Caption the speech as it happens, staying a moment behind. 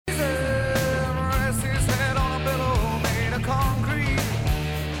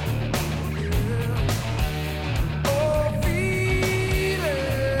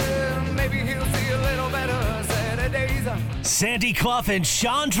Sandy Clough and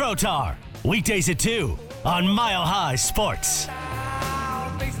Sean Trotar. Weekdays at 2 on Mile High Sports.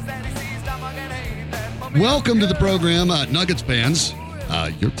 Welcome to the program, Nuggets fans.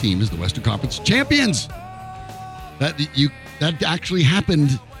 Your team is the Western Conference champions. That actually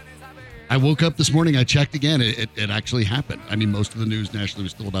happened. I woke up this morning, I checked again. It actually happened. I mean, most of the news nationally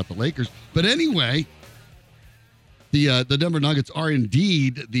was still about the Lakers. But anyway, the Denver Nuggets are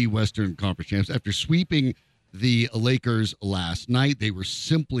indeed the Western Conference champs. After sweeping the Lakers last night, they were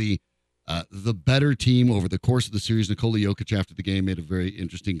simply the better team over the course of the series. Nikola Jokic, after the game, made a very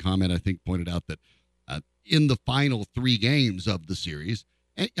interesting comment, I think, pointed out that in the final 3 games of the series,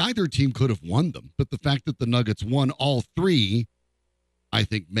 either team could have won them. But the fact that the Nuggets won all 3, I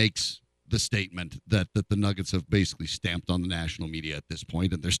think, makes the statement that the Nuggets have basically stamped on the national media at this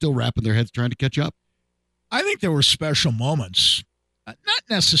point, and they're still wrapping their heads trying to catch up. I think there were special moments, not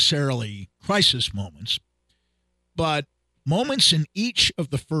necessarily crisis moments, but moments in each of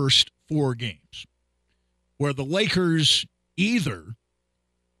the first 4 games where the Lakers either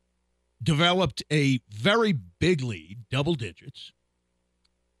developed a very big lead, double digits,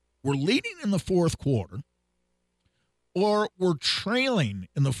 were leading in the fourth quarter, or were trailing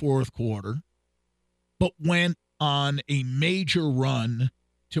in the fourth quarter, but went on a major run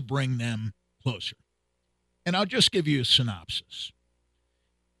to bring them closer. And I'll just give you a synopsis.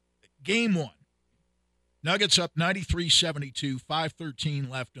 Game 1, Nuggets up 93-72, 5:13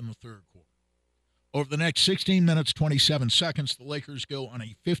 left in the third quarter. Over the next 16 minutes, 27 seconds, the Lakers go on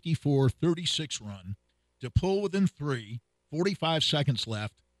a 54-36 run to pull within 3, 45 seconds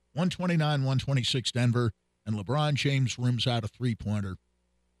left, 129-126 Denver, and LeBron James rims out a three-pointer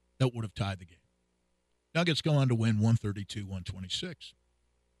that would have tied the game. Nuggets go on to win 132-126.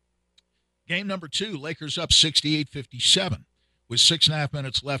 Game number 2, Lakers up 68-57 with 6.5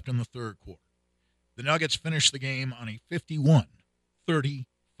 minutes left in the third quarter. The Nuggets finish the game on a 51-35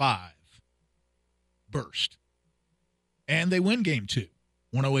 burst. And they win game 2,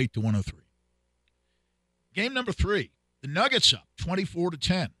 108-103. Game number 3, the Nuggets up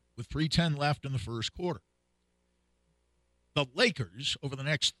 24-10 with 3:10 left in the first quarter. The Lakers, over the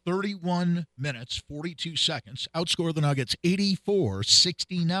next 31 minutes, 42 seconds, outscore the Nuggets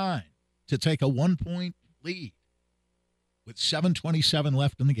 84-69 to take a 1-point lead with 7:27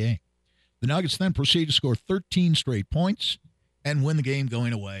 left in the game. The Nuggets then proceed to score 13 straight points and win the game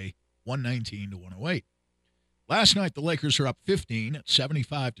going away 119-108. Last night, the Lakers are up 15 at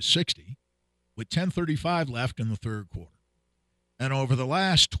 75-60 with 10:35 left in the third quarter. And over the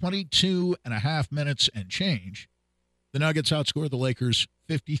last 22 and a half minutes and change, the Nuggets outscored the Lakers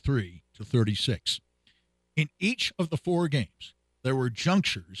 53-36. In each of the 4 games, there were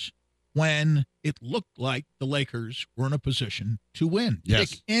junctures when it looked like the Lakers were in a position to win.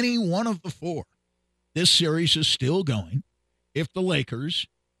 Yes. Pick any one of the 4. This series is still going. If the Lakers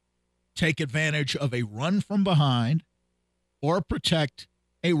take advantage of a run from behind or protect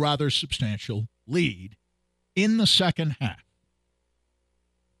a rather substantial lead in the second half,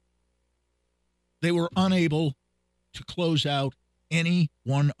 they were unable to close out any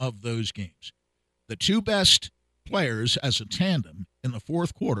one of those games. The 2 best players as a tandem in the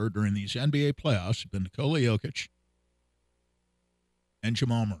fourth quarter during these NBA playoffs have been Nikola Jokic and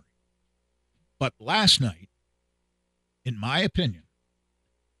Jamal Murray. But last night, in my opinion,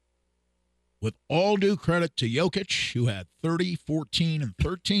 with all due credit to Jokic, who had 30, 14, and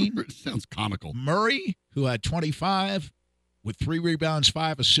 13. It sounds comical. Murray, who had 25, with 3 rebounds,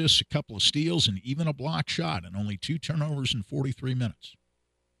 5 assists, a couple of steals, and even a block shot, and only 2 turnovers in 43 minutes.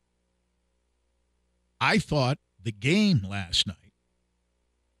 I thought the game last night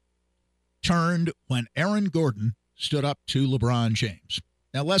turned when Aaron Gordon stood up to LeBron James.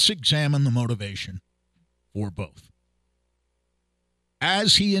 Now let's examine the motivation for both.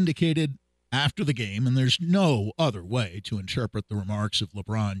 As he indicated after the game, and there's no other way to interpret the remarks of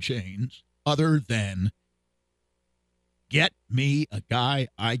LeBron James other than get me a guy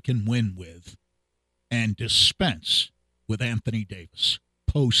I can win with and dispense with Anthony Davis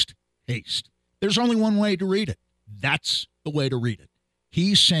post haste. There's only one way to read it. That's the way to read it.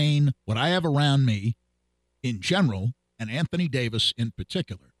 He's saying what I have around me in general, and Anthony Davis in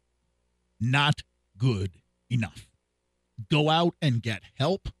particular, not good enough. Go out and get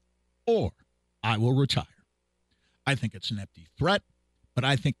help, or I will retire. I think it's an empty threat, but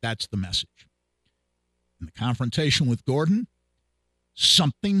I think that's the message. In the confrontation with Gordon,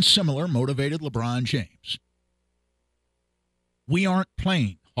 something similar motivated LeBron James. We aren't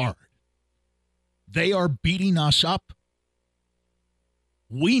playing hard. They are beating us up.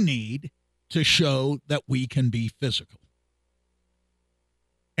 We need to show that we can be physical.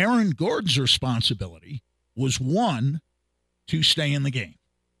 Aaron Gordon's responsibility was, one, to stay in the game.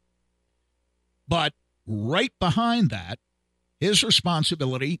 But right behind that, his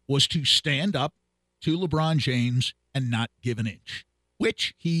responsibility was to stand up to LeBron James and not give an inch,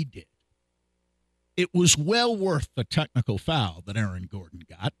 which he did. It was well worth the technical foul that Aaron Gordon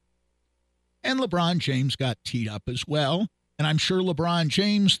got. And LeBron James got teed up as well. And I'm sure LeBron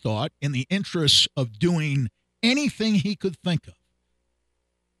James thought, in the interests of doing anything he could think of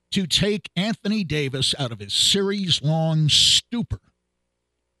to take Anthony Davis out of his series-long stupor,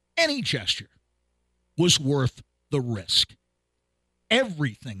 any gesture was worth the risk.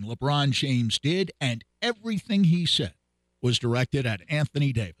 Everything LeBron James did and everything he said was directed at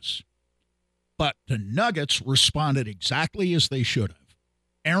Anthony Davis. But the Nuggets responded exactly as they should have.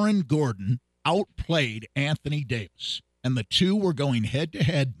 Aaron Gordon outplayed Anthony Davis, and the two were going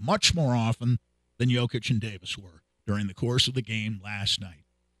head-to-head much more often than Jokic and Davis were during the course of the game last night.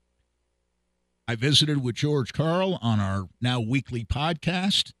 I visited with George Karl on our now weekly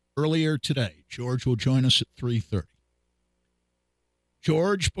podcast earlier today. George will join us at 3:30.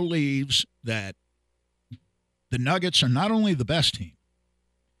 George believes that the Nuggets are not only the best team,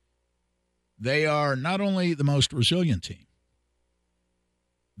 they are not only the most resilient team,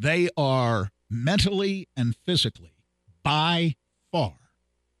 they are mentally and physically, by far,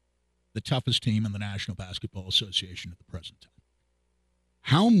 the toughest team in the National Basketball Association at the present time.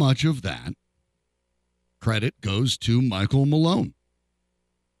 How much of that credit goes to Michael Malone,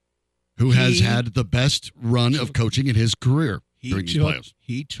 who has had the best run of coaching in his career during these playoffs?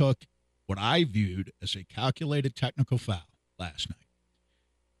 He took what I viewed as a calculated technical foul last night.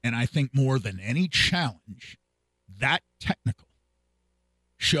 And I think more than any challenge, that technical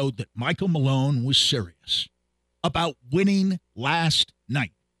showed that Michael Malone was serious about winning last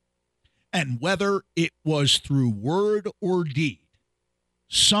night. And whether it was through word or deed,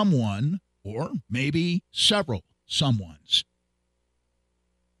 someone, or maybe several someones,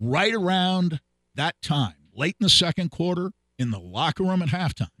 right around that time, late in the second quarter, in the locker room at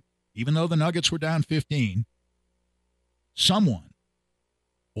halftime, even though the Nuggets were down 15, someone,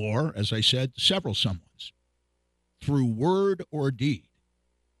 or as I said, several someones, through word or deed,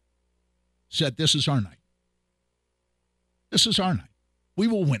 said, this is our night. This is our night. We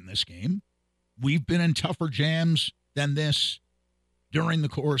will win this game. We've been in tougher jams than this during the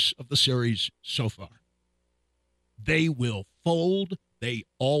course of the series so far. They will fold. They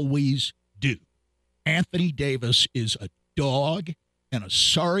always do. Anthony Davis is a dog and a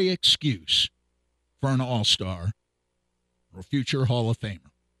sorry excuse for an all-star or a future Hall of Famer.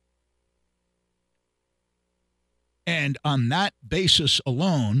 And on that basis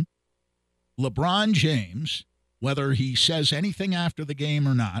alone, LeBron James, whether he says anything after the game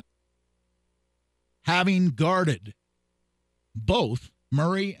or not, having guarded both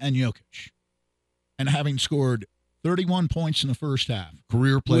Murray and Jokic and having scored 31 points in the first half,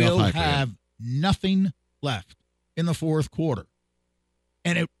 career playoff will high for him. have nothing left in the fourth quarter.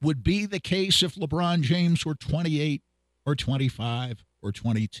 And it would be the case if LeBron James were 28 or 25 or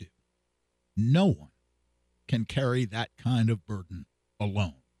 22. No one can carry that kind of burden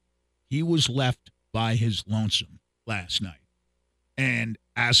alone. He was left by his lonesome last night. And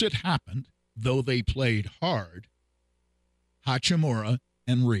as it happened, though they played hard, Hachimura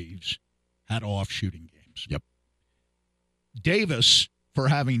and Reeves had off shooting games. Yep. Davis, for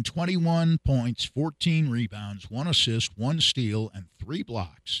having 21 points, 14 rebounds, 1 assist, 1 steal, and 3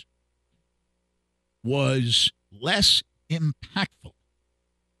 blocks, was less impactful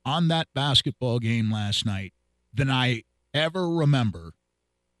on that basketball game last night than I ever remember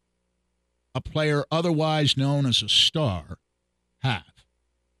a player otherwise known as a star have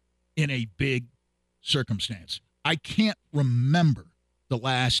in a big circumstance. I can't remember the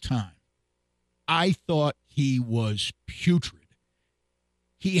last time. I thought he was putrid.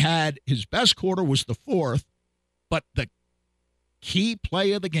 He had his best quarter was the fourth, but the key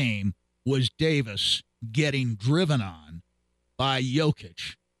play of the game was Davis getting driven on by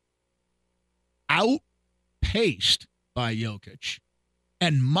Jokic, outpaced by Jokic,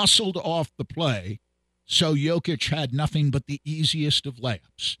 and muscled off the play, so Jokic had nothing but the easiest of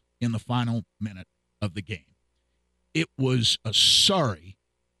layups in the final minute of the game. It was a sorry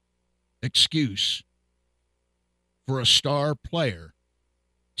excuse for a star player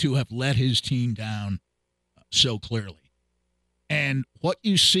to have let his team down so clearly. And what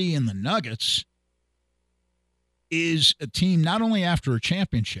you see in the Nuggets is a team not only after a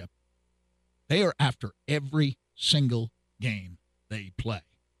championship, they are after every single game they play.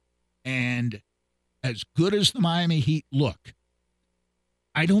 And as good as the Miami Heat look,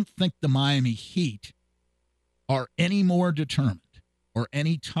 I don't think the Miami Heat are any more determined or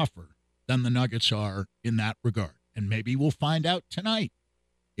any tougher than the Nuggets are in that regard. And maybe we'll find out tonight.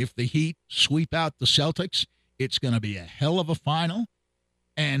 If the Heat sweep out the Celtics, it's going to be a hell of a final.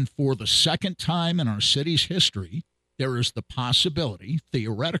 And for the second time in our city's history, there is the possibility,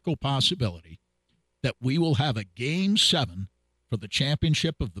 theoretical possibility, that we will have a Game 7 for the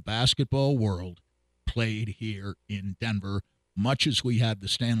championship of the basketball world played here in Denver, much as we had the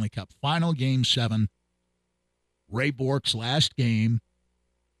Stanley Cup final Game 7, Ray Bourque's last game,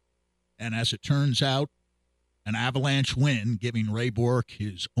 and as it turns out, an Avalanche win, giving Ray Bourque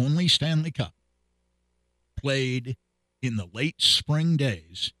his only Stanley Cup, played in the late spring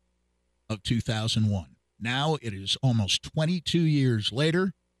days of 2001. Now it is almost 22 years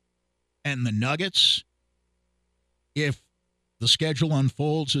later, and the Nuggets, if the schedule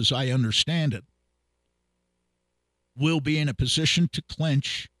unfolds as I understand it, will be in a position to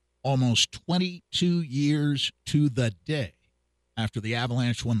clinch almost 22 years to the day after the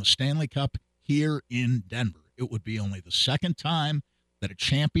Avalanche won the Stanley Cup here in Denver. It would be only the second time that a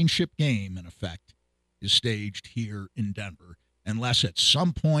championship game, in effect, is staged here in Denver, unless at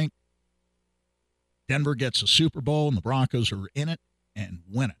some point Denver gets a Super Bowl and the Broncos are in it and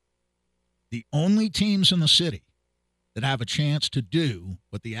win it. The only teams in the city that have a chance to do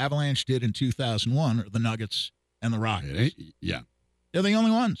what the Avalanche did in 2001 are the Nuggets and the Rockets. Yeah. They're the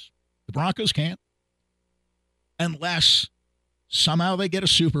only ones. The Broncos can't. Unless somehow they get a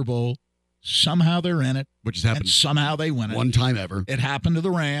Super Bowl, somehow they're in it, which has happened, and somehow they win it. One time ever. It happened to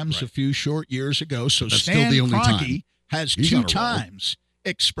the Rams right. a few short years ago. So that's Stan still the only Kroenke time. has He's two times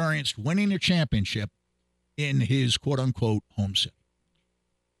experienced winning a championship in his quote-unquote home city.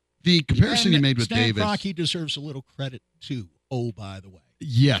 The comparison you made with Stan Davis. Kroenke deserves a little credit, too, by the way.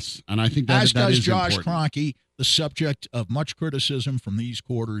 Yes, and I think that, as that does is Josh important. Kroenke, the subject of much criticism from these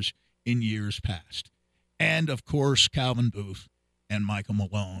quarters in years past. And, of course, Calvin Booth and Michael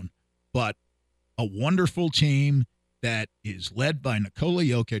Malone. But a wonderful team that is led by Nikola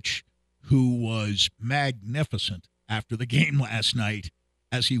Jokic, who was magnificent after the game last night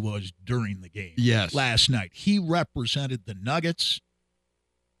as he was during the game last night. He represented the Nuggets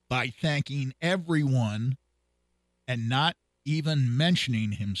by thanking everyone and not even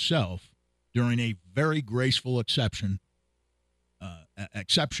mentioning himself during a very graceful acceptance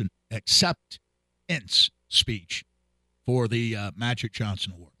speech for the Magic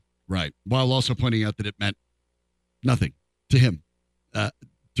Johnson Award. Right. While also pointing out that it meant nothing to him to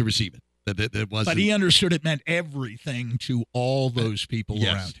receive it. That it wasn't. But he understood it meant everything to all those people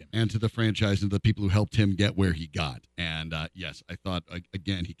around him. And to the franchise and the people who helped him get where he got. And, yes, I thought,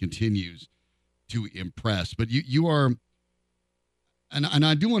 again, he continues to impress. But you are, and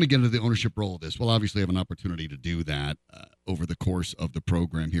I do want to get into the ownership role of this. We'll obviously have an opportunity to do that over the course of the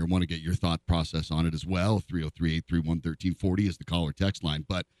program here. I want to get your thought process on it as well. 303-831-1340 is the caller text line.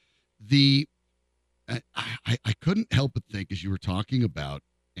 But I couldn't help but think as you were talking about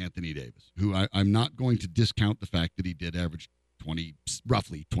Anthony Davis, who I'm not going to discount the fact that he did average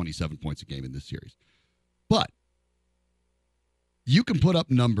roughly 27 points a game in this series. But you can put up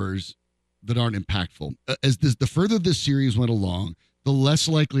numbers that aren't impactful. The further this series went along, the less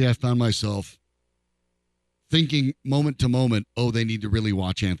likely I found myself thinking moment to moment, they need to really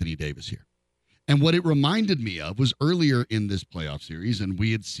watch Anthony Davis here. And what it reminded me of was earlier in this playoff series, and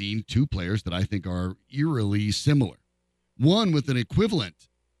we had seen two players that I think are eerily similar. One with an equivalent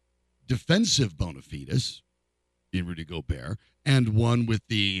defensive bona fides in Rudy Gobert, and one with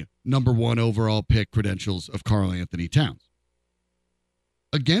the number one overall pick credentials of Karl Anthony Towns.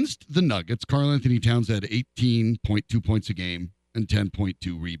 Against the Nuggets, Karl Anthony Towns had 18.2 points a game and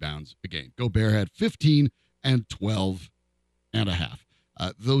 10.2 rebounds a game. Gobert had 15 and 12 and a half.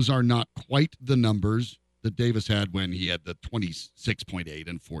 Those are not quite the numbers that Davis had when he had the 26.8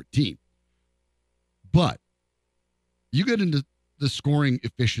 and 14. But you get into the scoring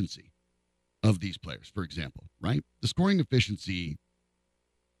efficiency of these players, for example, right? The scoring efficiency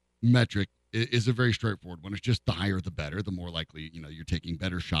metric is a very straightforward one. It's just the higher the better, the more likely, you're taking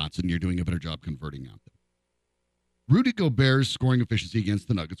better shots and you're doing a better job converting out them. Rudy Gobert's scoring efficiency against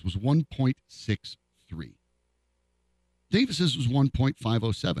the Nuggets was 1.63. Davis's was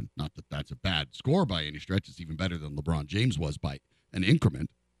 1.507. Not that that's a bad score by any stretch. It's even better than LeBron James was by an increment.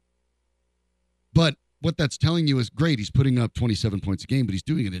 But what that's telling you is, great, he's putting up 27 points a game, but he's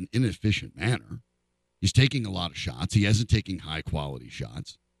doing it in an inefficient manner. He's taking a lot of shots. He isn't taking high-quality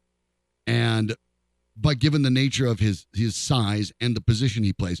shots. And but given the nature of his size and the position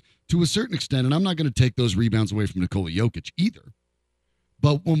he plays, to a certain extent, and I'm not going to take those rebounds away from Nikola Jokic either,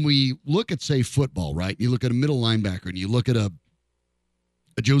 but when we look at, say, football, right, you look at a middle linebacker and you look at a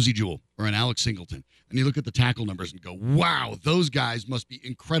Josie Jewell or an Alex Singleton, and you look at the tackle numbers and go, wow, those guys must be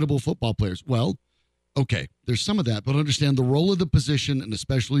incredible football players. Well, Okay, there's some of that, but understand the role of the position and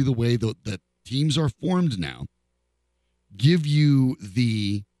especially the way that teams are formed now give you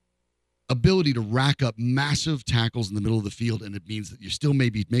the ability to rack up massive tackles in the middle of the field, and it means that you're still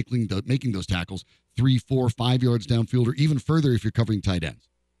maybe making those tackles 3, 4, 5 yards downfield or even further if you're covering tight ends.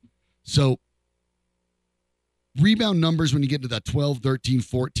 So rebound numbers when you get into that 12, 13,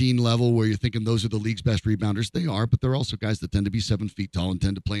 14 level where you're thinking those are the league's best rebounders, they are, but they're also guys that tend to be 7 feet tall and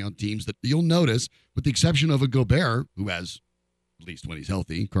tend to play on teams that you'll notice, with the exception of a Gobert, who has, at least when he's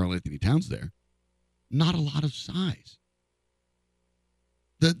healthy, Karl Anthony Towns there, not a lot of size.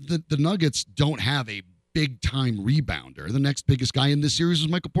 The Nuggets don't have a big-time rebounder. The next biggest guy in this series is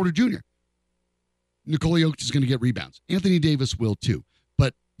Michael Porter Jr. Nikola Jokic is going to get rebounds. Anthony Davis will too.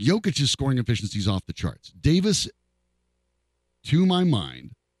 But Jokic's scoring efficiency is off the charts. Davis, to my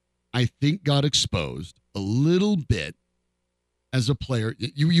mind, I think got exposed a little bit as a player.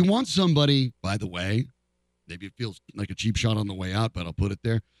 You want somebody, by the way, maybe it feels like a cheap shot on the way out, but I'll put it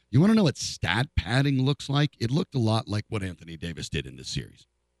there. You want to know what stat padding looks like? It looked a lot like what Anthony Davis did in this series.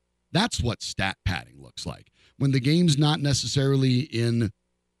 That's what stat padding looks like. When the game's not necessarily in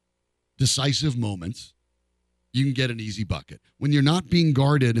decisive moments, you can get an easy bucket. When you're not being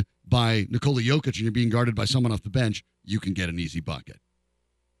guarded by Nikola Jokic and you're being guarded by someone off the bench, you can get an easy bucket.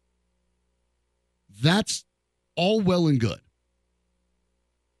 That's all well and good.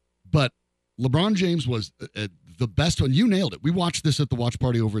 But LeBron James was the best one. You nailed it. We watched this at the watch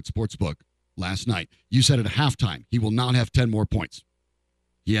party over at Sportsbook last night. You said at halftime, he will not have 10 more points.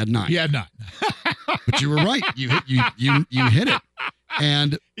 He had 9. He had 9. But you were right. You hit it.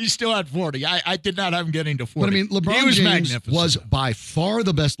 And he still had 40. I did not have him getting to 40. But I mean, LeBron James was by far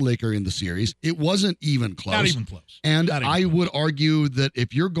the best Laker in the series. It wasn't even close. Not even close. And I would argue that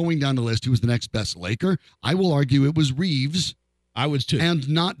if you're going down the list, who was the next best Laker, I will argue it was Reeves. I would too. And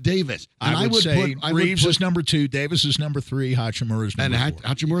not Davis. And I would say Reeves is number 2, Davis is number 3, Hachimura is number 4. And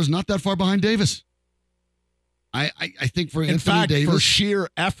Hachimura is not that far behind Davis. I think for Anthony Davis, for sheer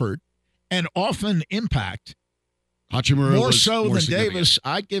effort and often impact, Hachimura more so than Davis,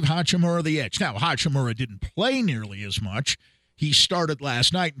 I'd give Hachimura the edge. Now, Hachimura didn't play nearly as much. He started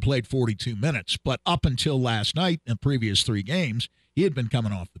last night and played 42 minutes, but up until last night, in the previous 3 games, he had been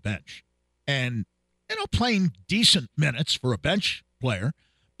coming off the bench. And, playing decent minutes for a bench player,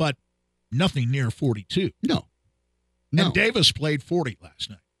 but nothing near 42. No. And Davis played 40 last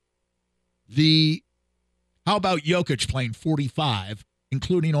night. How about Jokic playing 45,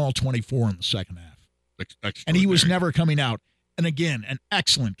 including all 24 in the second half? And he was never coming out. And again, an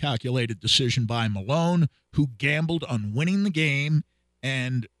excellent calculated decision by Malone, who gambled on winning the game.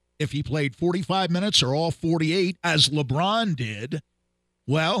 And if he played 45 minutes or all 48, as LeBron did,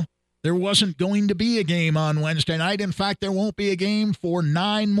 well, there wasn't going to be a game on Wednesday night. In fact, there won't be a game for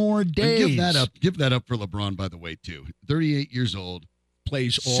 9 more days. Give that up for LeBron, by the way, too. 38 years old.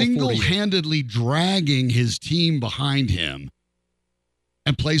 Plays all single-handedly dragging his team behind him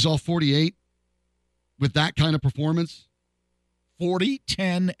and plays all 48 with that kind of performance. 40,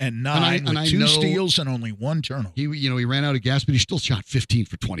 10, and 9 with 2 steals and only 1 turnover. He ran out of gas, but he still shot 15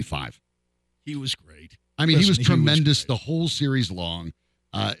 for 25. He was great. I mean, he was tremendous the whole series long.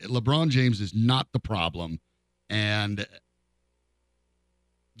 LeBron James is not the problem, and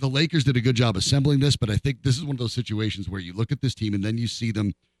the Lakers did a good job assembling this, but I think this is one of those situations where you look at this team and then you see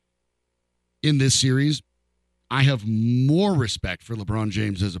them in this series. I have more respect for LeBron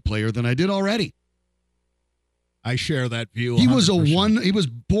James as a player than I did already. I share that view. 100%. He was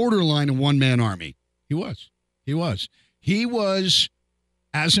borderline a one-man army. He was,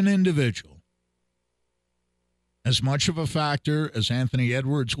 as an individual, as much of a factor as Anthony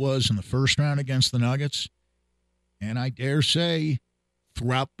Edwards was in the first round against the Nuggets, and I dare say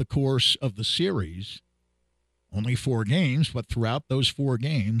throughout the course of the series, only 4 games, but throughout those 4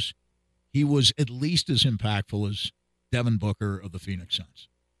 games, he was at least as impactful as Devin Booker of the Phoenix Suns.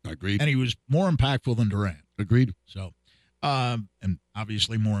 Agreed. And he was more impactful than Durant. Agreed. So, and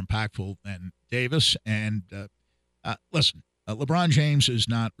obviously more impactful than Davis. And listen, LeBron James is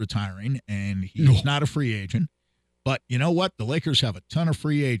not retiring, and he's not a free agent. But you know what? The Lakers have a ton of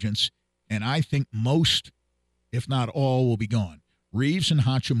free agents, and I think most, if not all, will be gone. Reeves and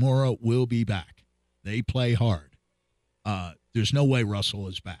Hachimura will be back. They play hard. There's no way Russell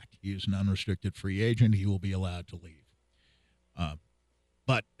is back. He is an unrestricted free agent. He will be allowed to leave.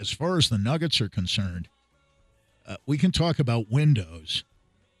 But as far as the Nuggets are concerned, we can talk about windows.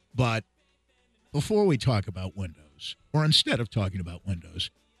 But before we talk about windows, or instead of talking about windows,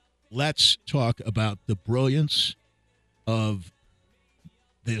 let's talk about the brilliance of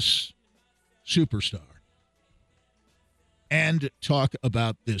this superstar and talk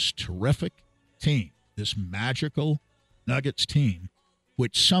about this terrific team this magical Nuggets team,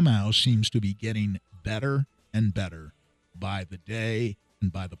 which somehow seems to be getting better and better by the day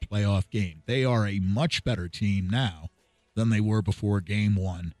and by the playoff game. They are a much better team now than they were before Game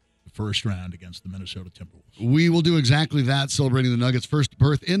 1, the first round against the Minnesota Timberwolves. We will do exactly that, celebrating the Nuggets' first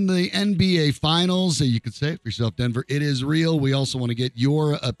berth in the NBA Finals. So you could say it for yourself, Denver. It is real. We also want to get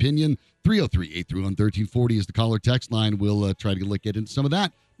your opinion. 303-831-1340 is the caller text line. We'll try to get into some of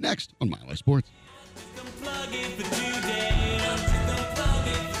that next on Mile High Sports.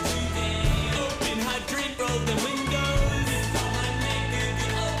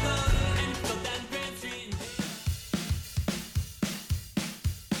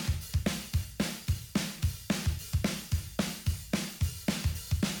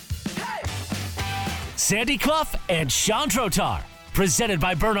 Sandy Clough and Sean Trotar, presented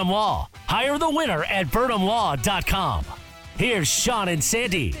by Burnham Law. Hire the winner at BurnhamLaw.com. Here's Sean and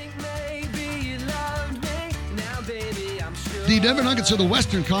Sandy. The Denver Nuggets are the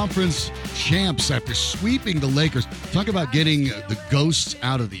Western Conference champs after sweeping the Lakers. Talk about getting the ghosts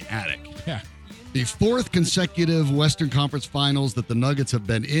out of the attic. Yeah. The fourth consecutive Western Conference Finals that the Nuggets have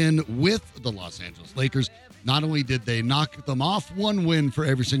been in with the Los Angeles Lakers. Not only did they knock them off, one win for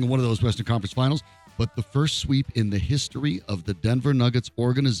every single one of those Western Conference Finals, but the first sweep in the history of the Denver Nuggets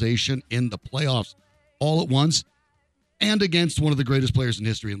organization in the playoffs, all at once, and against one of the greatest players in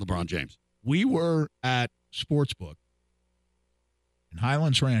history in LeBron James. We were at Sportsbook in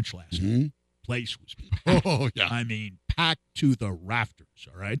Highlands Ranch last night. Place was packed. Oh, yeah. I mean, packed to the rafters,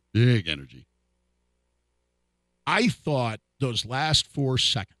 all right? Big energy. I thought those last 4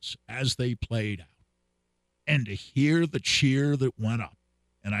 seconds as they played out, and to hear the cheer that went up,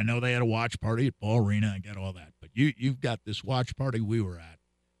 and I know they had a watch party at Ball Arena, I get all that, but you've got this watch party we were at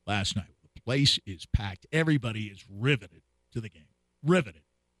last night. The place is packed. Everybody is riveted to the game. Riveted.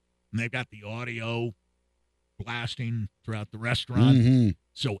 And they've got the audio blasting throughout the restaurant.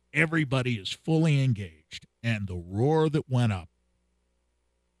 So everybody is fully engaged. And the roar that went up,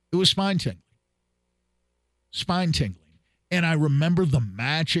 it was spine-tingling. Spine-tingling. And I remember the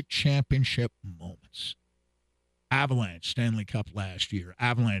Magic Championship moments. Avalanche Stanley Cup last year.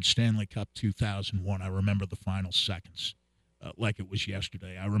 Avalanche Stanley Cup 2001. I remember the final seconds like it was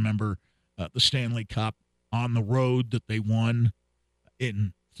yesterday. I remember the Stanley Cup on the road that they won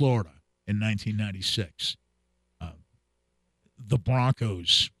in Florida in 1996. The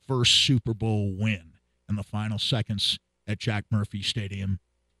Broncos' first Super Bowl win in the final seconds at Jack Murphy Stadium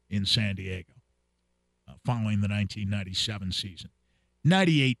in San Diego following the 1997 season.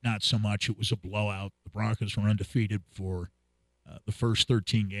 98, not so much. It was a blowout. The Broncos were undefeated for the first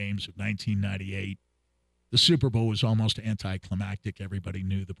 13 games of 1998. The Super Bowl was almost anticlimactic. Everybody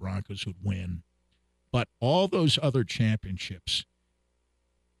knew the Broncos would win. But all those other championships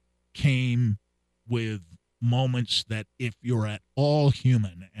came with moments that if you're at all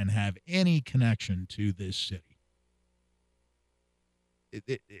human and have any connection to this city,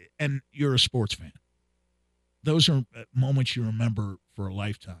 and you're a sports fan, those are moments you remember for a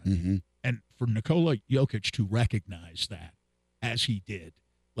lifetime. And for Nikola Jokic to recognize that, as he did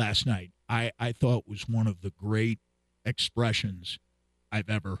last night, I thought was one of the great expressions I've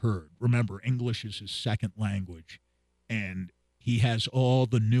ever heard. Remember, English is his second language, and he has all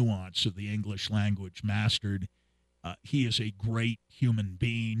the nuance of the English language mastered. He is a great human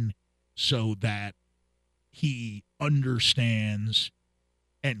being so that he understands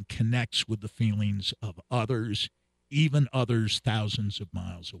and connects with the feelings of others, even others thousands of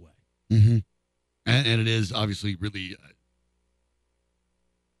miles away. And it is obviously really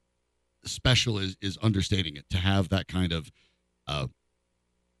special is understating it, to have that kind of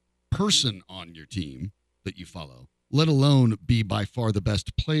person on your team that you follow, let alone be by far the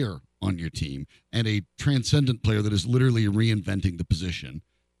best player on your team and a transcendent player that is literally reinventing the position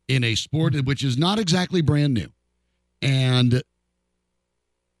in a sport which is not exactly brand new. And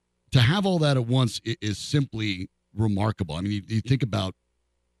to have all that at once is simply remarkable. I mean, you think about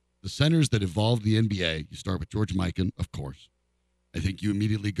the centers that evolved the NBA. You start with George Mikan, of course. I think you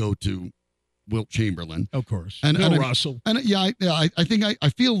immediately go to Wilt Chamberlain. Of course. And Russell. And I think I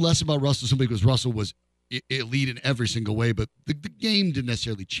feel less about Russell simply because Russell was elite in every single way, but the game didn't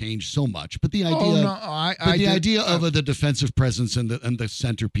necessarily change so much. But the idea, of the defensive presence and the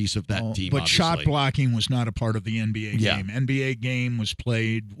centerpiece of that team. But obviously. Shot blocking was not a part of the NBA game. NBA game was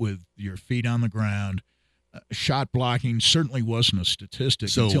played with your feet on the ground, shot blocking certainly wasn't a statistic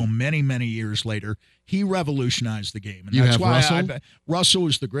until many, many years later. He revolutionized the game. And that's why Russell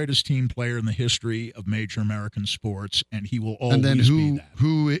is the greatest team player in the history of major American sports, and he will always be that.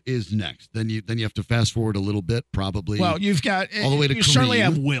 Who is next? Then you have to fast forward a little bit, probably. Well, you've got all the way to Kareem. Certainly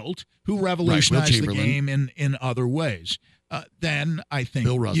have Wilt, who revolutionized the game in other ways. Then I think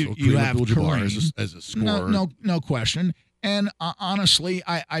Bill Russell, you have Kareem as a scorer. No question. And honestly,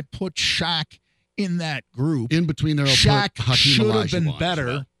 I put Shaq in that group. In between there, Shaq should have been better.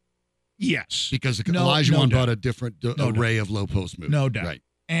 Well. Yes. Because Olajuwon brought a different array of low post moves. No doubt. Right.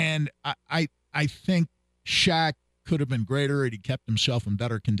 And I think Shaq could have been greater had he kept himself in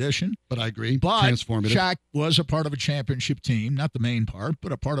better condition. But I agree. But transformative. Shaq was a part of a championship team, not the main part,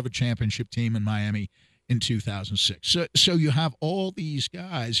 but a part of a championship team in Miami in 2006. So you have all these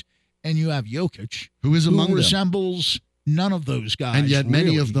guys, and you have Jokic, who is among them. Resembles none of those guys. And yet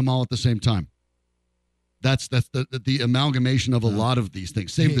many of them all at the same time. That's the amalgamation of a lot of these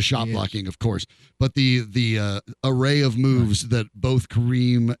things. Save the shot blocking, of course, but the array of moves that both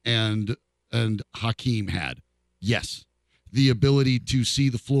Kareem and Hakeem had. Yes. The ability to see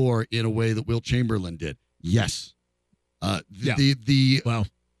the floor in a way that Wilt Chamberlain did. Yes. It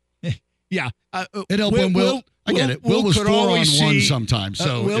helped when Wilt. I get it. Wilt was 4-on-1 sometimes,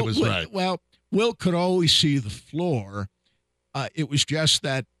 so it was right. Well, Wilt could always see the floor. It was just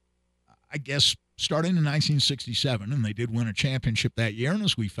that, I guess, starting in 1967, and they did win a championship that year, and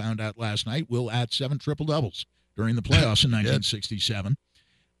as we found out last night, Wilt had 7 triple-doubles during the playoffs in 1967.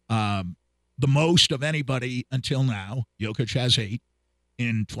 The most of anybody until now. Jokic has 8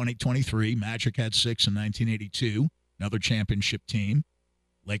 in 2023. Magic had 6 in 1982. Another championship team,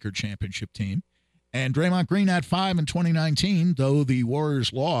 Laker championship team. And Draymond Green had 5 in 2019, though the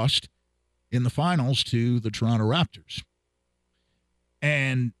Warriors lost in the finals to the Toronto Raptors.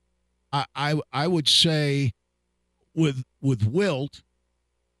 And I would say with Wilt,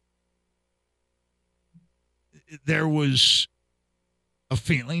 there was a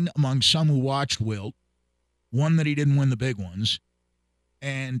feeling among some who watched Wilt, 1, that he didn't win the big ones,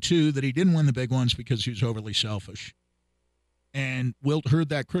 and 2, that he didn't win the big ones because he was overly selfish. And Wilt heard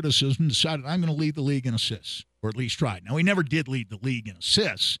that criticism and decided, I'm going to lead the league in assists, or at least tried. Now, he never did lead the league in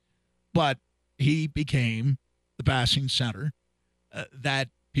assists, but he became the passing center that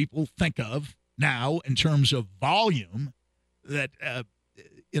people think of now in terms of volume. That,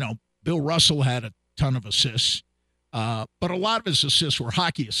 Bill Russell had a ton of assists, but a lot of his assists were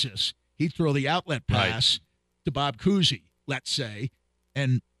hockey assists. He'd throw the outlet pass to Bob Cousy, let's say,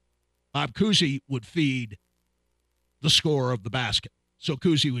 and Bob Cousy would feed the score of the basket. So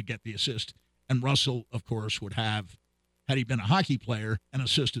Cousy would get the assist, and Russell, of course, would have, had he been a hockey player, an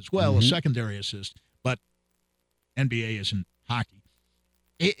assist as well, a secondary assist. But NBA isn't hockey.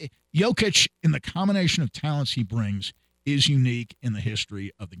 Jokic, in the combination of talents he brings, is unique in the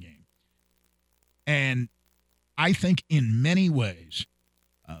history of the game. And I think in many ways,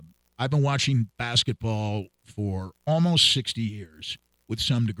 I've been watching basketball for almost 60 years with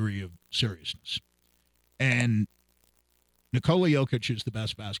some degree of seriousness. And Nikola Jokic is the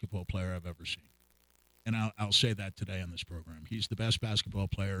best basketball player I've ever seen. And I'll say that today on this program. He's the best basketball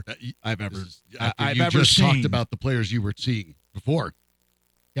player I've ever seen. You just talked about the players you were seeing before.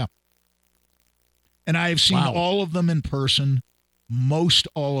 Yeah. And I have seen all of them in person, most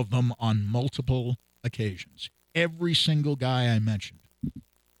all of them on multiple occasions. Every single guy I mentioned,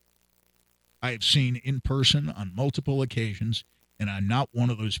 I have seen in person on multiple occasions, and I'm not one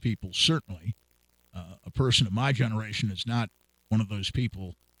of those people, certainly. A person of my generation is not one of those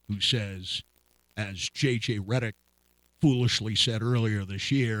people who says, as J.J. Redick foolishly said earlier this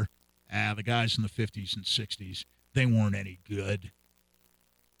year, the guys in the 50s and 60s, they weren't any good.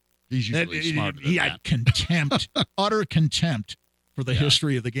 He's usually smarter than He had contempt, utter contempt for the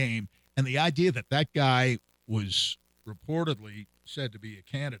history of the game. And the idea that that guy was reportedly said to be a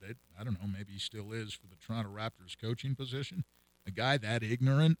candidate, I don't know, maybe he still is, for the Toronto Raptors coaching position, a guy that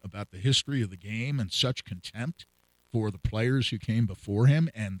ignorant about the history of the game and such contempt for the players who came before him,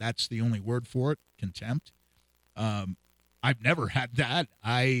 and that's the only word for it, contempt. I've never had that.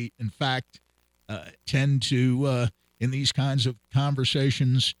 I, in fact, tend to, in these kinds of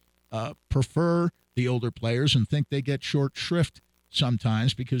conversations, prefer the older players and think they get short shrift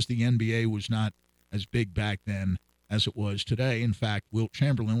sometimes because the NBA was not as big back then as it was today. In fact, Wilt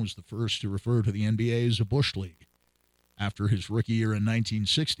Chamberlain was the first to refer to the NBA as a Bush League after his rookie year in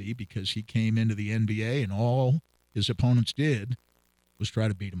 1960, because he came into the NBA and all his opponents did was try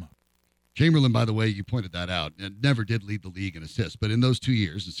to beat him up. Chamberlain, by the way, you pointed that out, and never did lead the league in assists. But in those 2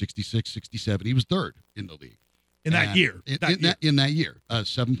 years, in 66, 67, he was third in the league. in that year. In that year,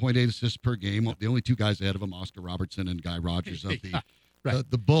 7.8 assists per game. The only two guys ahead of him, Oscar Robertson and Guy Rogers of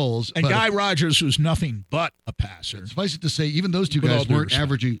the Bulls. And Guy Rogers was nothing but a passer. Suffice it to say, even those two guys weren't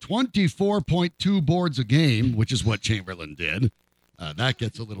averaging 24.2 boards a game, which is what Chamberlain did. That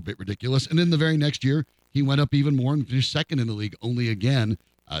gets a little bit ridiculous. And then the very next year, he went up even more and finished second in the league, only again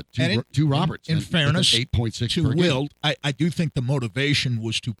to Roberts. In fairness 8.6 to per Wilt, I do think the motivation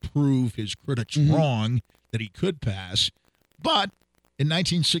was to prove his critics wrong that he could pass. But in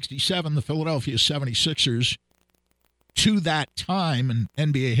 1967, the Philadelphia 76ers, to that time in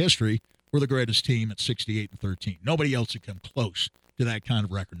NBA history, were the greatest team at 68-13. Nobody else had come close to that kind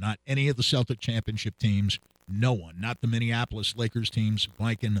of record. Not any of the Celtic championship teams. No one. Not the Minneapolis Lakers teams of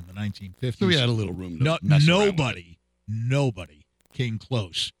Viking in the 1950s. So we had a little room to mess around with it. Nobody came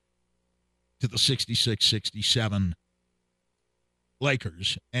close to the 66-67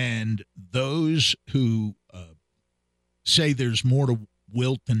 Lakers. And those who say there's more to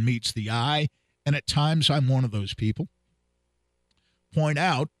Wilt than meets the eye, and at times I'm one of those people, point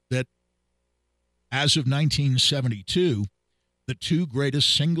out that as of 1972, the two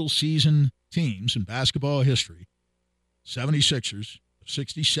greatest single-season teams in basketball history, 76ers of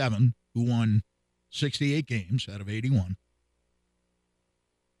 67, who won 68 games out of 81,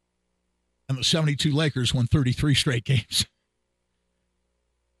 and the 72 Lakers won 33 straight games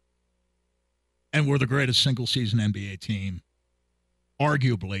and were the greatest single-season NBA team,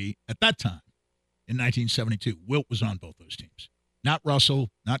 arguably, at that time, in 1972. Wilt was on both those teams. Not Russell,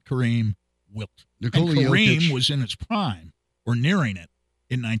 not Kareem, Wilt. Nikola Kareem Jokic was in its prime, or nearing it,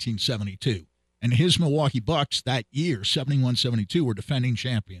 in 1972. And his Milwaukee Bucks that year, 71-72, were defending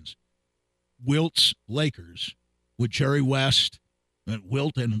champions. Wilt's Lakers, with Jerry West,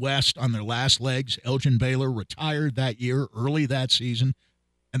 Wilt and West on their last legs. Elgin Baylor retired that year, early that season.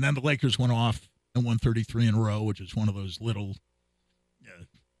 And then the Lakers went off and won 33 in a row, which is one of those little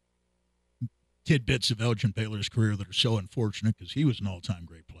tidbits of Elgin Baylor's career that are so unfortunate because he was an all-time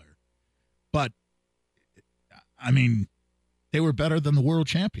great player. But, I mean, they were better than the world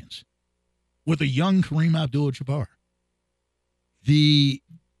champions with a young Kareem Abdul-Jabbar. The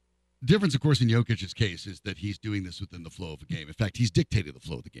difference, of course, in Jokic's case is that he's doing this within the flow of a game. In fact, he's dictating the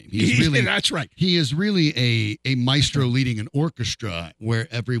flow of the game. He's really, that's right. He is really a maestro leading an orchestra where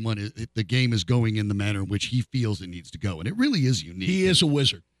the game is going in the manner in which he feels it needs to go. And it really is unique. He is a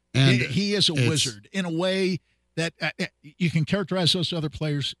wizard. And he is a wizard in a way that you can characterize those other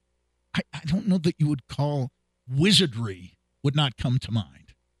players. I don't know that you would call wizardry would not come to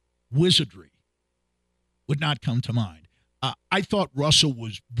mind. Wizardry would not come to mind. I thought Russell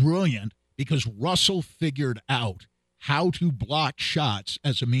was brilliant because Russell figured out how to block shots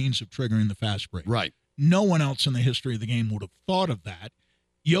as a means of triggering the fast break. Right. No one else in the history of the game would have thought of that.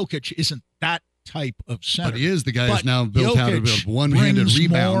 Jokic isn't that type of center. But he is the guy who's now built how to build one-handed brings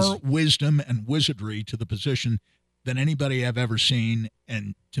rebounds. More wisdom and wizardry to the position than anybody I've ever seen.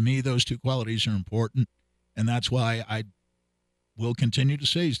 And to me, those two qualities are important. And that's why I will continue to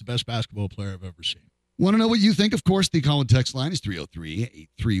say he's the best basketball player I've ever seen. Want to know what you think? Of course, the call and text line is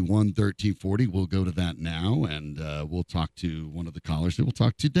 303-831-1340. We'll go to that now, and we'll talk to one of the callers. We'll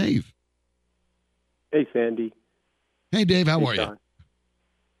talk to Dave. Hey, Sandy. Hey, Dave. How are you?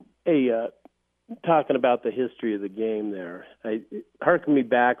 Hey, talking about the history of the game there, it harkened me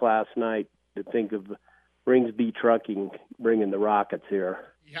back last night to think of Ringsby Trucking bringing the Rockets here.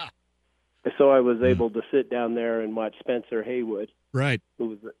 Yeah. So I was able to sit down there and watch Spencer Haywood. Right. Who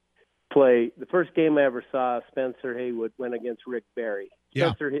was play. The first game I ever saw, Spencer Haywood went against Rick Barry.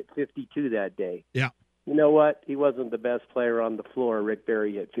 Spencer hit 52 that day. Yeah. You know what? He wasn't the best player on the floor. Rick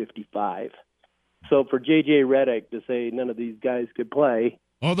Barry hit 55. So for J.J. Redick to say none of these guys could play.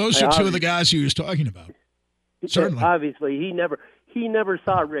 Oh, those are two of the guys he was talking about. Certainly. Obviously, he never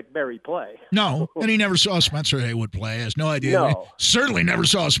saw Rick Barry play. No, and he never saw Spencer Haywood play. Has no idea. No. Certainly never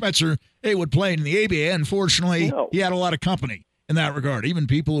saw Spencer Haywood play in the ABA. Unfortunately, he had a lot of company in that regard. Even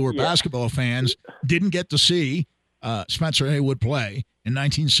people who were basketball fans didn't get to see Spencer Haywood play in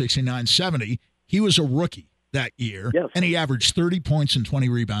 1969-70. He was a rookie that year, and he averaged 30 points and 20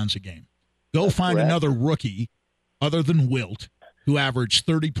 rebounds a game. That's find correct. Another rookie other than Wilt who averaged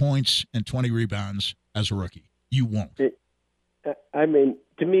 30 points and 20 rebounds as a rookie. You won't. I mean,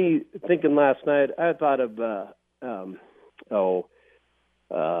 to me, thinking last night, I thought of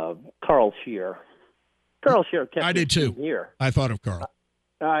Carl Scheer. Carl Scheer kept I did too. Here. I thought of Carl.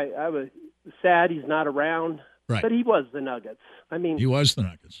 I was sad he's not around, right. But he was the Nuggets. I mean, he was the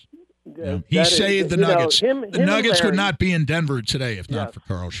Nuggets. He saved the Nuggets. The Nuggets could not be in Denver today if not for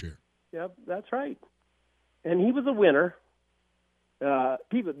Carl Scheer. Yep, that's right. And he was a winner.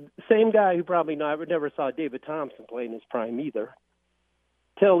 People, same guy who probably never saw David Thompson play in his prime either.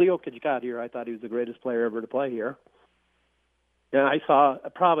 Till Jokic got here, I thought he was the greatest player ever to play here. And I saw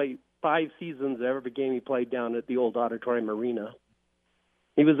probably 5 seasons of every game he played down at the old Auditorium Arena.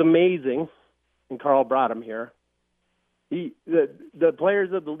 He was amazing, and Carl brought him here. The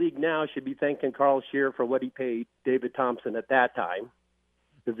players of the league now should be thanking Carl Scheer for what he paid David Thompson at that time,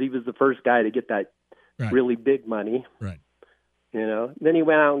 because he was the first guy to get that really big money. Right. You know. Then he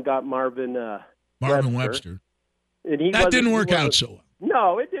went out and got Marvin Webster. And that didn't work out so well.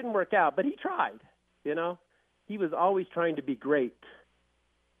 No, it didn't work out, but he tried. You know, he was always trying to be great.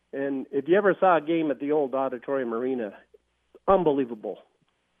 And if you ever saw a game at the old Auditorium Arena, unbelievable.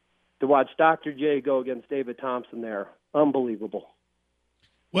 To watch Dr. J go against David Thompson there, unbelievable.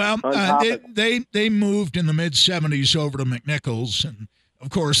 Well, they moved in the mid-'70s over to McNichols, and, of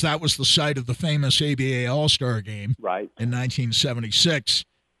course, that was the site of the famous ABA All-Star Game in 1976.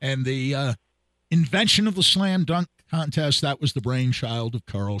 And the invention of the slam dunk contest, that was the brainchild of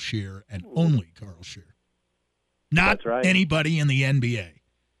Carl Scheer and only Carl Scheer. Not anybody in the NBA.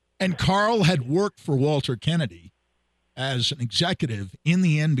 And Carl had worked for Walter Kennedy as an executive in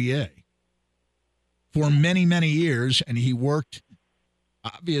the NBA for many, many years, and he worked,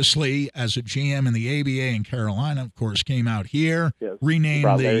 obviously, as a GM in the ABA in Carolina. Of course, came out here,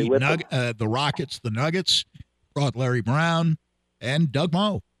 renamed the Rockets the Nuggets, brought Larry Brown and Doug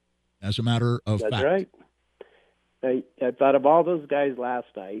Moe, as a matter of fact. That's right. I thought of all those guys last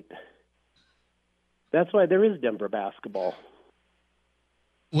night. That's why there is Denver basketball.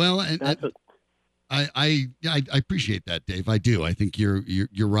 Well, I appreciate that, Dave. I do. I think you're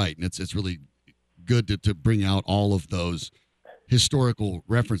right, and it's really good to bring out all of those historical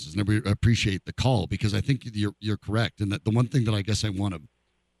references, and I appreciate the call, because I think you're correct. And that the one thing that I guess I want to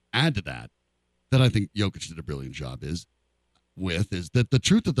add to that I think Jokic did a brilliant job is that the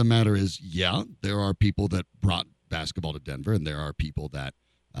truth of the matter is, there are people that brought basketball to Denver, and there are people that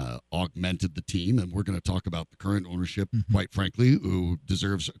augmented the team, and we're going to talk about the current ownership, quite frankly, who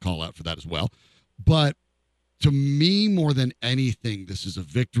deserves a call out for that as well. But to me, more than anything, this is a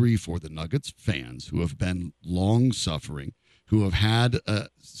victory for the Nuggets fans who have been long-suffering, who have had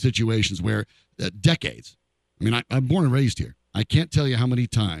situations where decades. I mean, I'm born and raised here. I can't tell you how many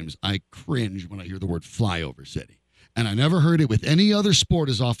times I cringe when I hear the word flyover city. And I never heard it with any other sport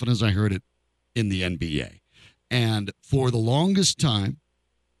as often as I heard it in the NBA. And for the longest time,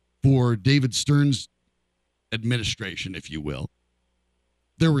 for David Stern's administration, if you will,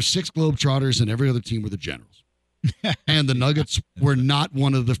 there were 6 Globetrotters and every other team were the Generals. And the Nuggets were not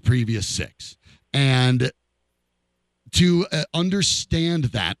one of the previous 6. And to understand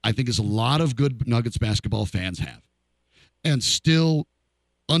that, I think, is a lot of good Nuggets basketball fans have. And still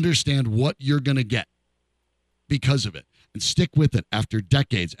understand what you're going to get because of it. And stick with it after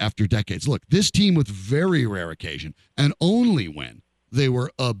decades after decades. Look, this team, with very rare occasion, and only when they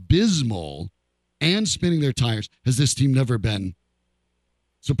were abysmal and spinning their tires, has this team never been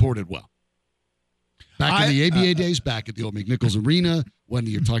supported well. Back in the ABA days, back at the old McNichols Arena, when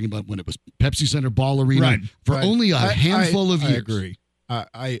you're talking about when it was Pepsi Center Ball Arena, only a handful of years.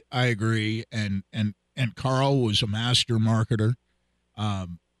 I agree. And Carl was a master marketer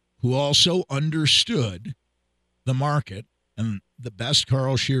who also understood the market. And the best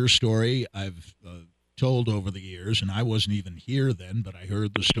Carl Scheer story I've told over the years, and I wasn't even here then, but I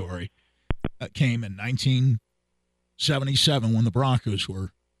heard the story, came in 1977 when the Broncos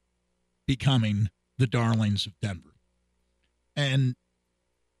were becoming the darlings of Denver. And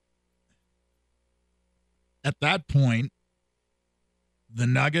at that point, the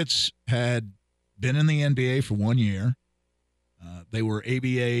Nuggets had been in the NBA for 1 year. They were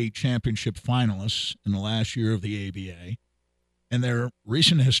ABA championship finalists in the last year of the ABA. And their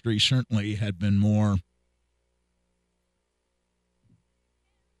recent history certainly had been more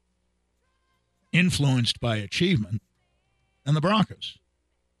influenced by achievement than the Broncos,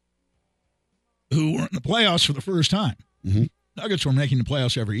 who were in the playoffs for the first time. Mm-hmm. Nuggets were making the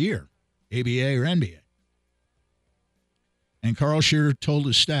playoffs every year, ABA or NBA. And Carl Scheer told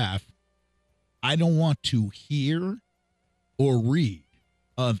his staff, I don't want to hear or read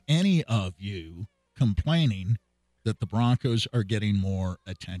of any of you complaining that the Broncos are getting more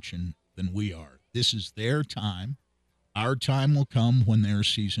attention than we are. This is their time. Our time will come when their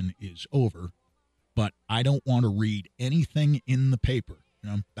season is over. But I don't want to read anything in the paper. You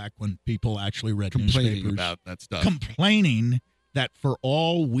know, back when people actually read newspapers, about that stuff, complaining that for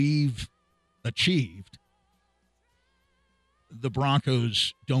all we've achieved, the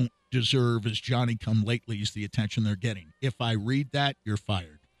Broncos don't deserve as Johnny-come-latelys the attention they're getting. If I read that, you're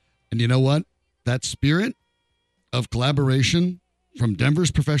fired. And you know what? That spirit of collaboration from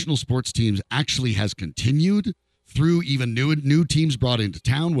Denver's professional sports teams actually has continued through even new teams brought into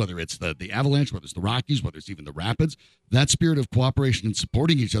town, whether it's the Avalanche, whether it's the Rockies, whether it's even the Rapids. That spirit of cooperation and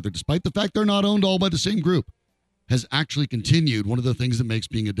supporting each other, despite the fact they're not owned all by the same group, has actually continued. One of the things that makes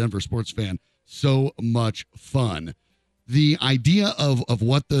being a Denver sports fan so much fun. The idea of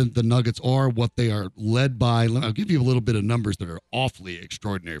what the Nuggets are, what they are led by, I'll give you a little bit of numbers that are awfully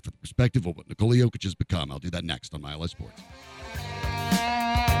extraordinary for the perspective of what Nikola Jokic has become. I'll do that next on My LS Sports.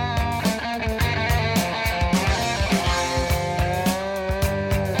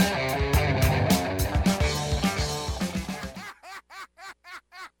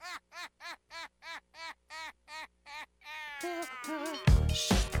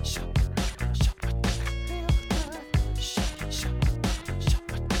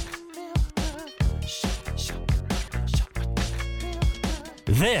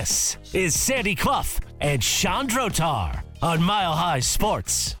 This is Sandy Clough and Chandrotar on Mile High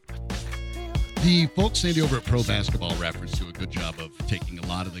Sports. The folks, Sandy, over at Pro Basketball Reference do a good job of taking a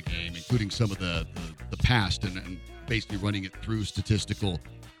lot of the game, including some of the past, and basically running it through statistical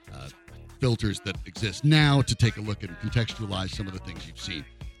filters that exist now to take a look and contextualize some of the things you've seen.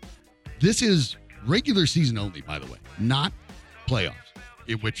 This is regular season only, by the way, not playoffs,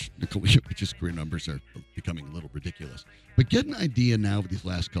 in which Nikola Jokic's career numbers are becoming a little ridiculous. But get an idea now of these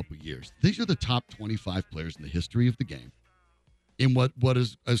last couple of years. These are the top 25 players in the history of the game in what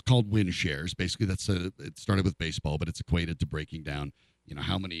is called win shares. Basically, it started with baseball, but it's equated to breaking down,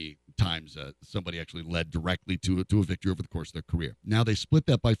 how many times somebody actually led directly to a victory over the course of their career. Now they split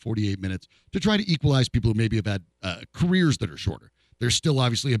that by 48 minutes to try to equalize people who maybe have had careers that are shorter. There's still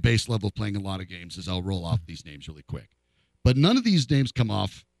obviously a base level of playing a lot of games, as I'll roll off these names really quick. But none of these names come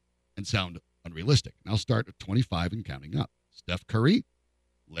off and sound unrealistic. And I'll start at 25 and counting up. Steph Curry,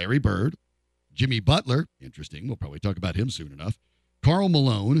 Larry Bird, Jimmy Butler, interesting, we'll probably talk about him soon enough, Karl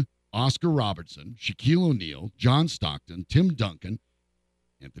Malone, Oscar Robertson, Shaquille O'Neal, John Stockton, Tim Duncan,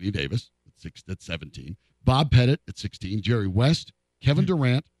 Anthony Davis at 17, Bob Pettit at 16, Jerry West, Kevin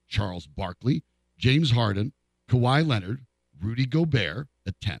Durant, Charles Barkley, James Harden, Kawhi Leonard, Rudy Gobert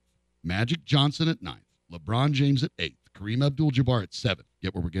at 10th, Magic Johnson at 9th, LeBron James at 8th, Kareem Abdul-Jabbar at 7th.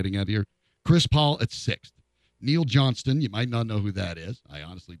 Get what we're getting at here? Chris Paul at 6th. Neil Johnston, you might not know who that is. I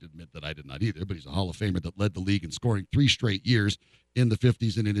honestly admit that I did not either, but he's a Hall of Famer that led the league in scoring 3 straight years in the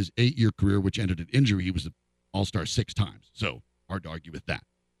 50s, and in his 8-year career, which ended in injury, he was an All-Star 6 times. So hard to argue with that.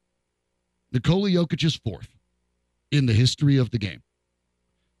 Nikola Jokic is 4th in the history of the game.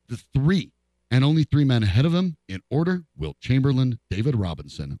 The 3 and only 3 men ahead of him in order: Wilt Chamberlain, David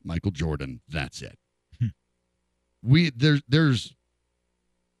Robinson, Michael Jordan. That's it. There's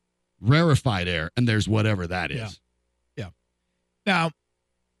rarefied air, and there's whatever that is. Yeah. Now,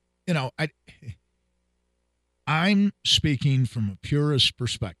 I'm speaking from a purist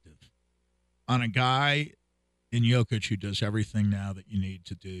perspective on a guy in Jokic who does everything now that you need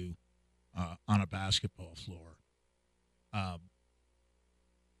to do on a basketball floor.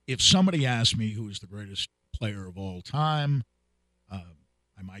 If somebody asked me who is the greatest player of all time, I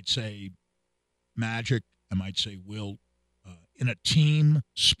might say Magic. I might say Wilt. In a team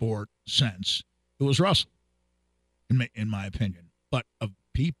sport sense, it was Russell, in my opinion. But of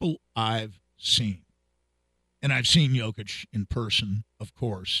people I've seen, and I've seen Jokic in person, of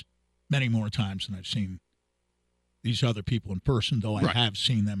course, many more times than I've seen these other people in person, though I have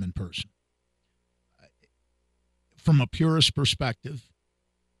seen them in person. From a purist perspective,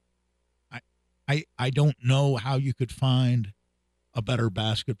 I don't know how you could find a better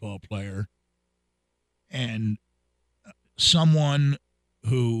basketball player and someone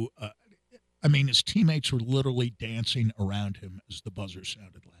who, his teammates were literally dancing around him as the buzzer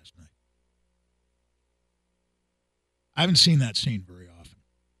sounded last night. I haven't seen that scene very often.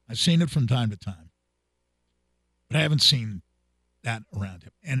 I've seen it from time to time, but I haven't seen that around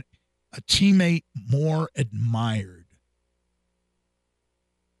him. And a teammate more admired,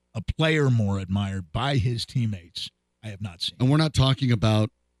 a player more admired by his teammates, I have not seen. And we're not talking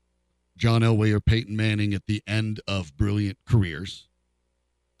about John Elway or Peyton Manning at the end of brilliant careers.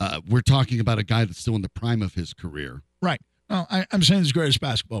 We're talking about a guy that's still in the prime of his career. Right. Well, I'm saying he's the greatest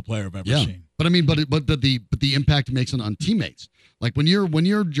basketball player I've ever seen. But the impact it makes on teammates. Like when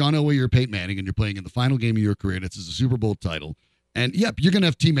you're John Elway or Peyton Manning and you're playing in the final game of your career and it's a Super Bowl title, and you're going to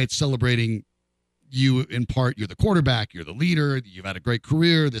have teammates celebrating you in part. You're the quarterback, you're the leader, you've had a great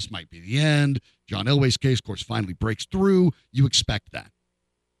career, this might be the end. John Elway's case, of course, finally breaks through. You expect that.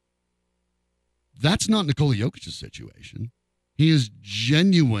 That's not Nikola Jokic's situation. He is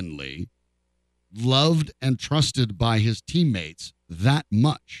genuinely loved and trusted by his teammates that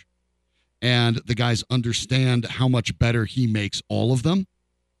much. And the guys understand how much better he makes all of them,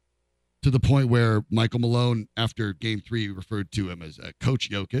 to the point where Michael Malone, after Game 3, referred to him as Coach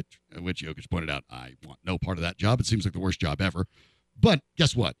Jokic, which Jokic pointed out, I want no part of that job. It seems like the worst job ever. But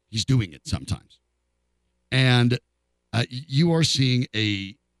guess what? He's doing it sometimes. And you are seeing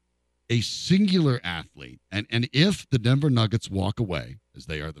a singular athlete. And if the Denver Nuggets walk away, as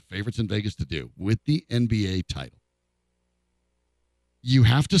they are the favorites in Vegas to do, with the NBA title, you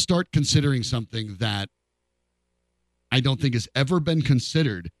have to start considering something that I don't think has ever been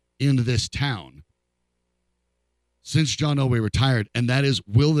considered in this town since John Elway retired, and that is,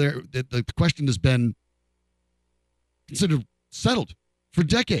 the question has been considered settled for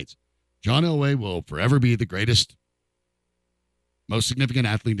decades. John Elway will forever be the greatest, most significant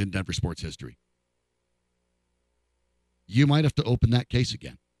athlete in Denver sports history. You might have to open that case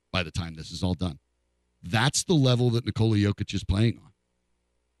again by the time this is all done. That's the level that Nikola Jokic is playing on.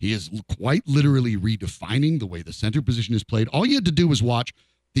 He is quite literally redefining the way the center position is played. All you had to do was watch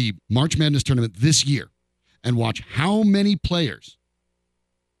the March Madness tournament this year and watch how many players,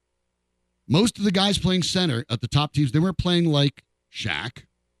 most of the guys playing center at the top teams, they weren't playing like Shaq.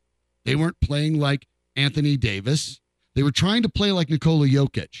 They weren't playing like Anthony Davis. They were trying to play like Nikola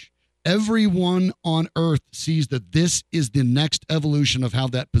Jokic. Everyone on earth sees that this is the next evolution of how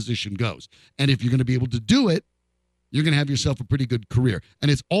that position goes. And if you're going to be able to do it, you're going to have yourself a pretty good career.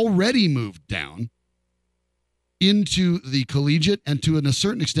 And it's already moved down into the collegiate and to a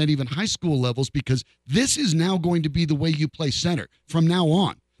certain extent even high school levels, because this is now going to be the way you play center from now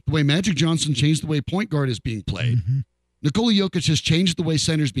on. The way Magic Johnson changed the way point guard is being played. Mm-hmm. Nikola Jokic has changed the way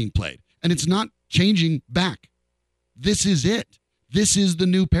center is being played. And it's not changing back. This is it. This is the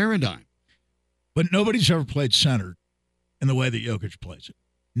new paradigm. But nobody's ever played center in the way that Jokic plays it.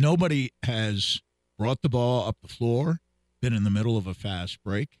 Nobody has brought the ball up the floor, been in the middle of a fast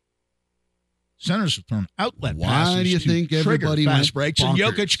break. Centers have thrown outlet passes. Why do you think everybody fast breaks? And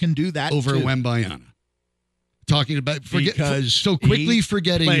Jokic can do that over too. Wembanyama? Talking about because so quickly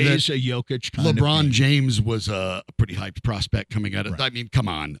forgetting that a Jokic kind LeBron of James was a pretty hyped prospect coming out of. Right. I mean, come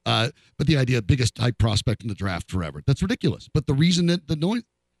on. But the idea, biggest hype prospect in the draft forever. That's ridiculous. But the reason that the noise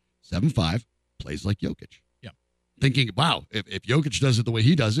 7'5" plays like Jokic. Yeah. Thinking, wow, if Jokic does it the way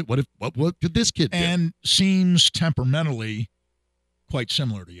he does it, what could this kid do? And seems temperamentally quite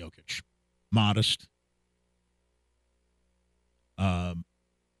similar to Jokic. Modest,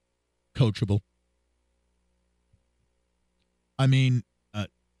 coachable. I mean,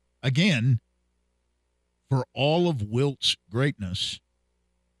 again, for all of Wilt's greatness,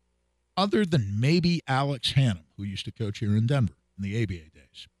 other than maybe Alex Hannum, who used to coach here in Denver in the ABA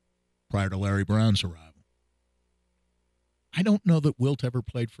days, prior to Larry Brown's arrival, I don't know that Wilt ever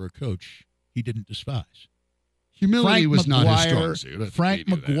played for a coach he didn't despise. Humility was not his strong suit. Frank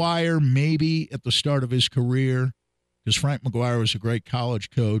McGuire, maybe at the start of his career, because Frank McGuire was a great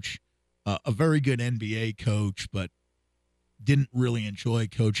college coach, a very good NBA coach, but didn't really enjoy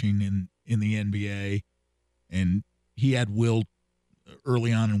coaching in the NBA. And he had Wilt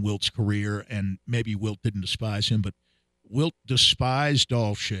early on in Wilt's career, and maybe Wilt didn't despise him, but Wilt despised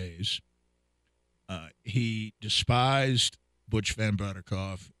Dolph Schayes. He despised Butch Van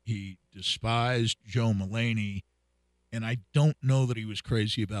Barterkoff. He despised Joe Mulaney. And I don't know that he was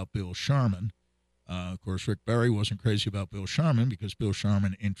crazy about Bill Sharman. Of course, Rick Barry wasn't crazy about Bill Sharman because Bill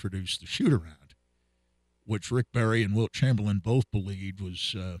Sharman introduced the shoot-around, which Rick Barry and Wilt Chamberlain both believed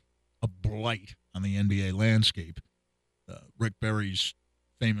was a blight on the NBA landscape. Rick Barry's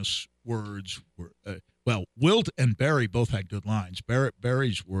famous words were, Wilt and Barry both had good lines.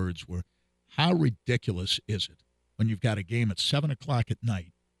 Barry's words were, how ridiculous is it when you've got a game at 7 o'clock at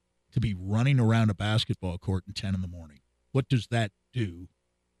night to be running around a basketball court at 10 in the morning? What does that do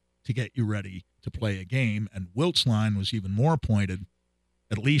to get you ready to play a game? And Wilt's line was even more pointed,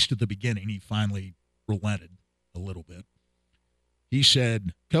 at least at the beginning. He finally relented a little bit. He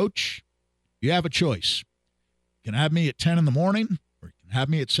said, Coach, you have a choice. You can have me at 10 in the morning or you can have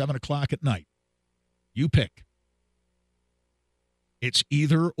me at 7 o'clock at night. You pick. It's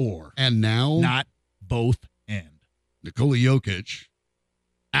either or. And now, not both and. Nikola Jokic,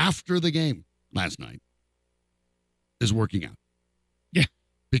 after the game last night, is working out. Yeah.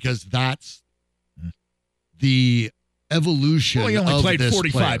 Because that's the evolution of this player. Well, he only played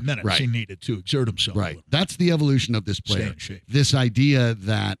 45 minutes. Right. He needed to exert himself. Right. That's the evolution of this player. Stay in shape. This idea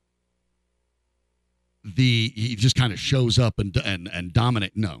that he just kind of shows up and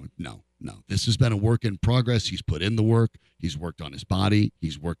dominate. No. This has been a work in progress. He's put in the work. He's worked on his body.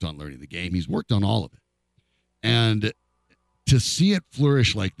 He's worked on learning the game. He's worked on all of it. And to see it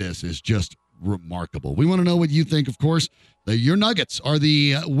flourish like this is just remarkable. We want to know what you think, of course. Your Nuggets are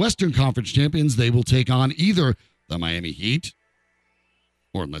the Western Conference champions. They will take on either the Miami Heat,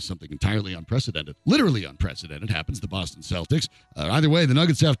 or unless something entirely unprecedented, literally unprecedented happens, the Boston Celtics. Either way, the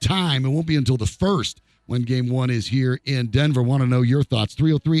Nuggets have time. It won't be until the 1st when Game 1 is here in Denver. Want to know your thoughts.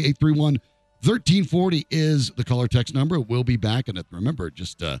 303-831-1340 is the caller text number. We'll be back. And remember,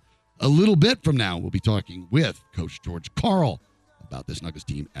 just a little bit from now, we'll be talking with Coach George Karl about this Nuggets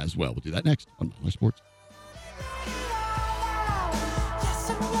team as well. We'll do that next on Mile High Sports.